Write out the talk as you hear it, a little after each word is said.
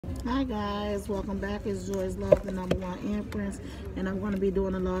Hi guys, welcome back. It's Joy's Love, the #1 Empress, and I'm going to be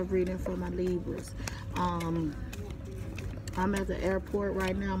doing a love reading for my Libras. I'm at the airport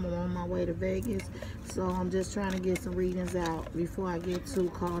right now. I'm on my way to Vegas, so I'm just trying to get some readings out before I get too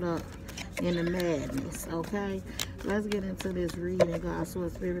caught up in the madness. Okay, let's get into this reading. God, so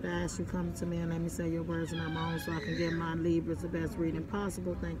Spirit, I ask you come to me and let me say your words and I'm on, so I can give my Libras the best reading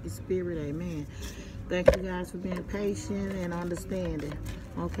possible. Thank you, Spirit. Amen. Thank you guys for being patient and understanding.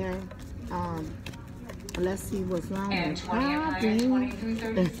 Okay. Let's see what's wrong with for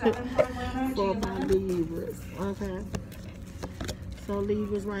my Libras. Okay. So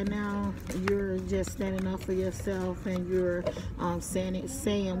Libras, right now, you're just standing up for yourself, and you're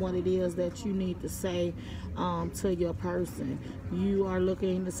saying what it is that you need to say to your person. You are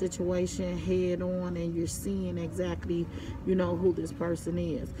looking the situation head on, and you're seeing exactly, who this person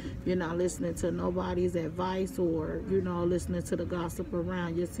is. You're not listening to nobody's advice or, listening to the gossip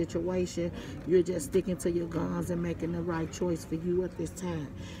around your situation. You're just sticking to your guns and making the right choice for you at this time.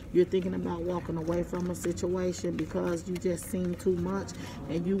 You're thinking about walking away from a situation because you just seen too much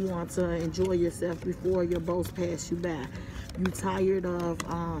and you want to enjoy yourself before your boss pass you by. You tired of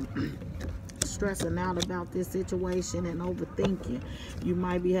stressing out about this situation and overthinking. You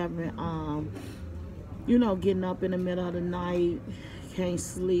might be having getting up in the middle of the night, can't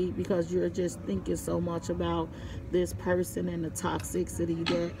sleep because you're just thinking so much about this person and the toxicity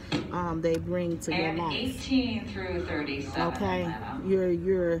that they bring to your life. 18 through 37. Okay,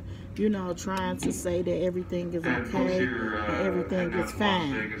 you're trying to say that everything is okay and everything is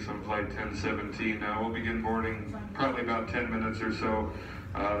fine. Las Vegas on flight 1017. We'll begin boarding probably about 10 minutes or so.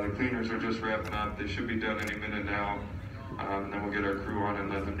 The cleaners are just wrapping up. They should be done any minute now. And then we'll get our crew on and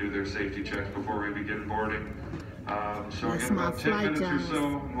let them do their safety checks before we begin boarding. So in about 10 minutes or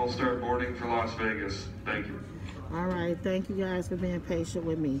so, we'll start boarding for Las Vegas. Thank you. All right, thank you guys for being patient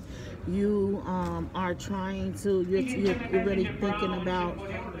with me. You are trying to, you're really thinking about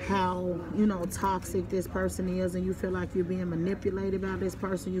how, toxic this person is, and you feel like you're being manipulated by this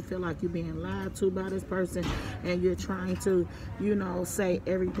person. You feel like you're being lied to by this person, and you're trying to, say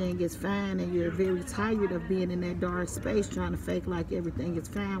everything is fine, and you're very tired of being in that dark space trying to fake like everything is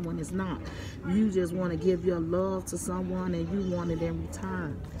fine when it's not. You just want to give your love to someone, and you want it in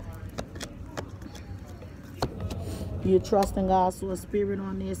return. You're trusting God's spirit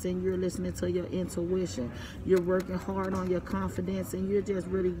on this, and you're listening to your intuition. You're working hard on your confidence, and you're just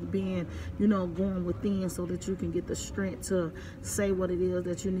really being, going within so that you can get the strength to say what it is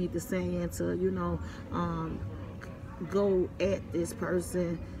that you need to say and to, go at this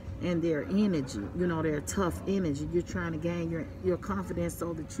person and their energy, their tough energy. You're trying to gain your confidence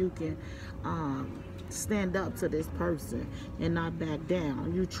so that you can stand up to this person and not back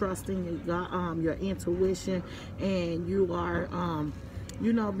down. You trusting your intuition, and you are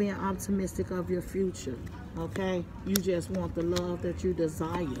being optimistic of your future. Okay, you just want the love that you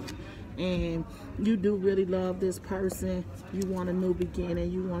desire, and you do really love this person. You want a new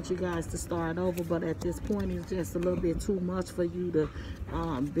beginning. You want you guys to start over, but at this point it's just a little bit too much for you to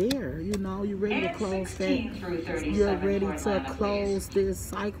bear. You're ready to close that. You're ready to close this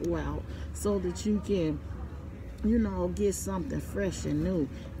cycle out so that you can get something fresh and new.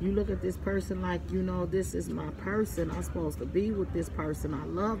 You look at this person like, this is my person. I'm supposed to be with this person. I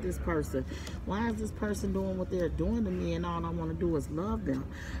love this person. Why is this person doing what they're doing to me, and all I want to do is love them?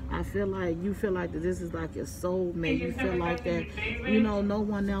 I feel like you feel like that this is like your soulmate. You feel like that, no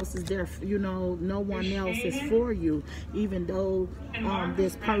one else is there. No one else is for you, even though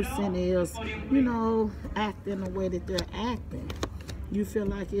this person is, acting the way that they're acting. You feel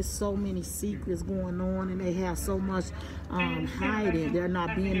like it's so many secrets going on, and they have so much hiding. They're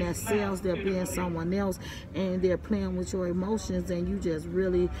not being themselves, they're being someone else, and they're playing with your emotions, and you just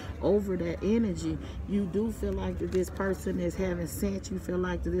really over that energy. You do feel like that this person is having sense. You feel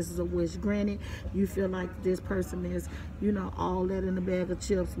like that this is a wish granted. You feel like this person is, all that in a bag of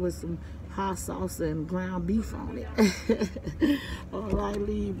chips with some hot sauce and ground beef on it. All right,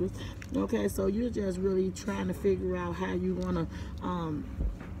 Libras. Okay, so you're just really trying to figure out how you want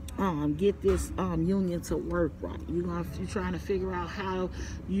to get this union to work right. You're trying to figure out how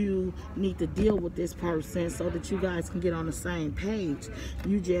you need to deal with this person so that you guys can get on the same page.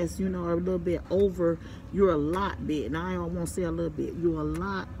 You just, are a little bit over. You're a lot bit. Now I don't want to say a little bit. You're a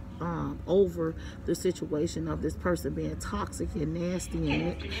lot over the situation of this person being toxic and nasty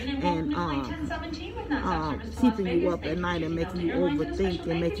and keeping you up at night and making you overthink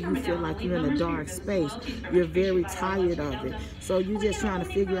and making you feel like you're in a dark space. You're very tired of it. So you're just trying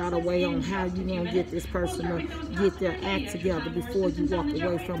to figure out a way on how you're going to get this person to get their act together before you walk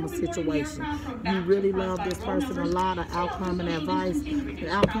away from a situation. You really love this person a lot. Of outcome and advice. The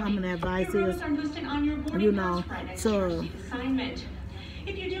outcome and advice is, you know, to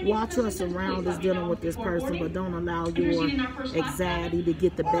watch your surroundings dealing with this person, but don't allow your anxiety to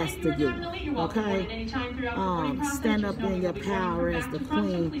get the best of you. Okay? Stand up in your power as the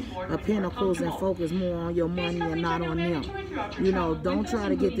Queen of Pentacles and focus more on your money and not on them. You know, don't try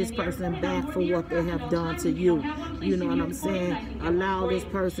to get this person back for what they have done to you. You know what I'm saying? Allow this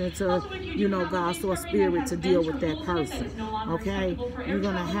person to, you know, God's source spirit to deal with that person. Okay? You're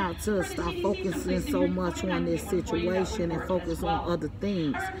going to have to stop focusing so much on this situation and focus on other things.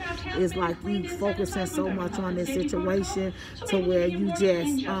 It's like you focusing so much on this situation to where you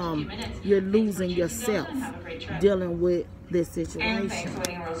just you're losing yourself dealing with this situation.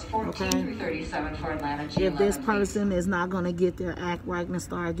 Okay? If this person is not going to get their act right and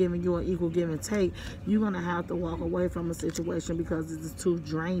start giving you an equal give and take, you're going to have to walk away from a situation because it's too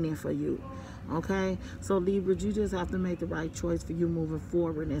draining for you. Okay, so Libra, you just have to make the right choice for you moving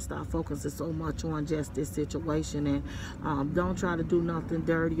forward and stop focusing so much on just this situation, and don't try to do nothing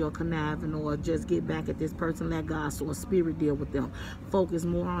dirty or conniving or just get back at this person. Let God's source spirit deal with them. Focus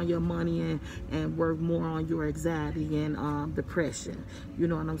more on your money and work more on your anxiety and depression. You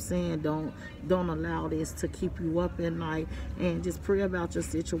know what I'm saying? Don't allow this to keep you up at night, and just pray about your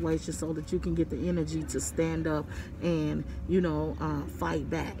situation so that you can get the energy to stand up and, you know, fight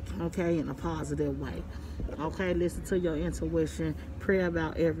back, okay, in a positive way. Okay, listen to your intuition, pray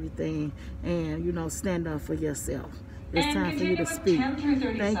about everything, and, you know, stand up for yourself. It's time for you to speak.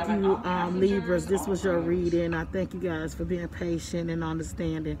 Thank you, Libras. This was your reading. I thank you guys for being patient and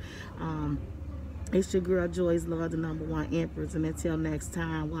understanding. It's your girl Joy's Love, the #1 Empress. And until next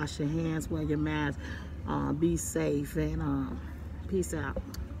time, wash your hands, wear your mask, be safe, and peace out.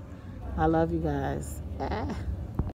 I love you guys.